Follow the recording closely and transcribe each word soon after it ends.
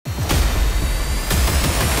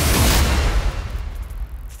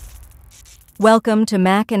Welcome to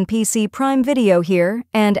Mac and PC Prime Video here,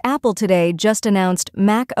 and Apple today just announced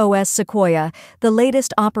macOS Sequoia, the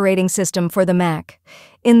latest operating system for the Mac.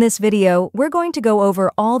 In this video, we're going to go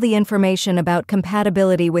over all the information about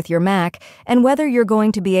compatibility with your Mac and whether you're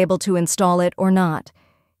going to be able to install it or not.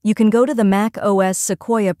 You can go to the macOS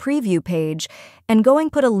Sequoia preview page and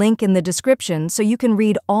put a link in the description so you can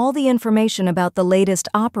read all the information about the latest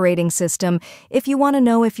operating system if you want to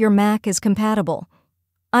know if your Mac is compatible.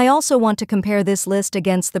 I also want to compare this list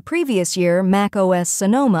against the previous year macOS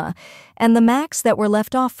Sonoma and the Macs that were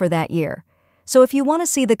left off for that year. So if you want to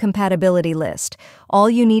see the compatibility list, all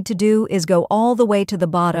you need to do is go all the way to the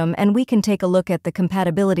bottom and we can take a look at the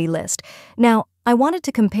compatibility list. Now, I wanted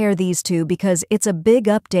to compare these two because it's a big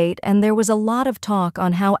update and there was a lot of talk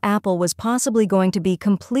on how Apple was possibly going to be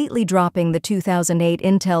completely dropping the 2008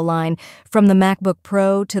 Intel line from the MacBook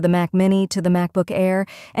Pro to the Mac Mini to the MacBook Air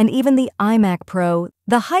and even the iMac Pro.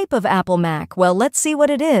 The hype of Apple Mac, well, let's see what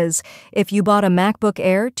it is. If you bought a MacBook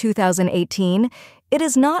Air 2018, it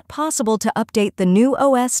is not possible to update the new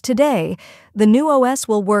OS today. The new OS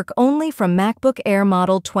will work only from MacBook Air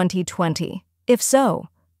model 2020. If so,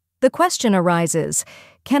 the question arises,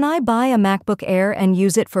 can I buy a MacBook Air and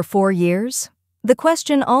use it for 4 years? The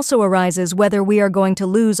question also arises whether we are going to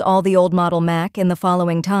lose all the old model Mac in the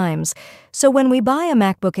following times. So when we buy a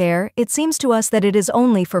MacBook Air, it seems to us that it is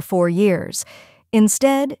only for 4 years.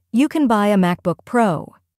 Instead, you can buy a MacBook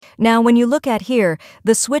Pro. Now, when you look at here,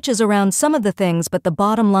 the switch is around some of the things, but the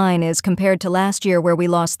bottom line is compared to last year where we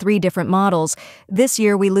lost 3 different models, this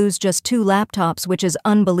year we lose just 2 laptops, which is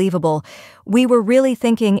unbelievable. We were really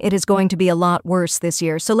thinking it is going to be a lot worse this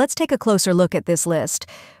year, so let's take a closer look at this list.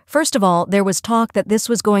 First of all, there was talk that this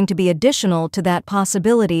was going to be additional to that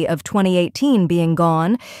possibility of 2018 being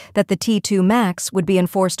gone, that the T2 MACS would be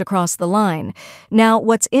enforced across the line. Now,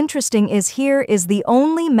 what's interesting is here is the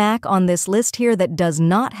only Mac on this list here that does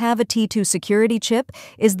not have a T2 security chip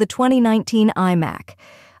is the 2019 iMac.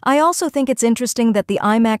 I also think it's interesting that the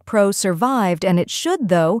iMac Pro survived, and it should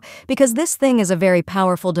though, because this thing is a very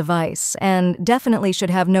powerful device and definitely should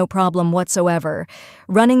have no problem whatsoever.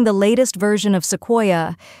 Running the latest version of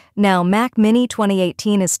Sequoia. Now, Mac Mini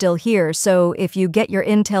 2018 is still here, so if you get your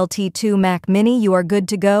Intel T2 Mac Mini, you are good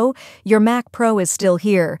to go. Your Mac Pro is still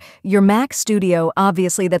here. Your Mac Studio,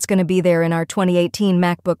 obviously that's going to be there in our 2018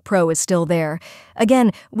 MacBook Pro, is still there.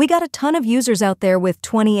 Again, we got a ton of users out there with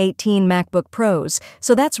 2018 MacBook Pros,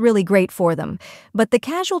 so that's really great for them. But the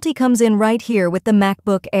casualty comes in right here with the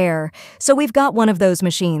MacBook Air. So we've got one of those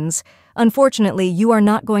machines. Unfortunately, you are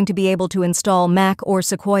not going to be able to install Mac or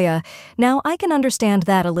Sequoia. Now, I can understand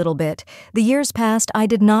that a little bit. The years past, I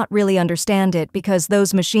did not really understand it because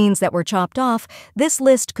those machines that were chopped off, this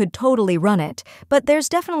list could totally run it. But there's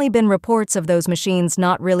definitely been reports of those machines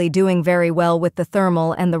not really doing very well with the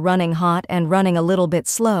thermal and the running hot and running a little bit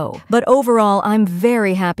slow. But overall, I'm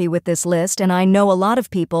very happy with this list, and I know a lot of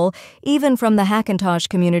people, even from the Hackintosh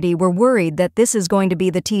community, were worried that this is going to be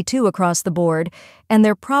the T2 across the board, and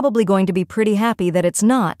they're probably going to be pretty happy that it's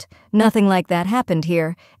not. Nothing like that happened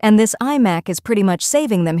here, and this iMac is pretty much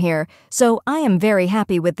saving them here, so I am very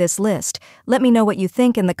happy with this list. Let me know what you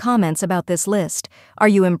think in the comments about this list. Are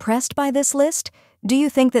you impressed by this list? Do you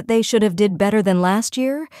think that they should have did better than last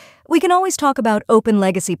year? We can always talk about open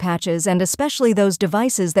legacy patches and especially those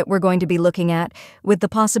devices that we're going to be looking at with the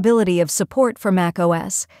possibility of support for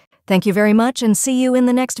macOS. Thank you very much and see you in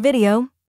the next video.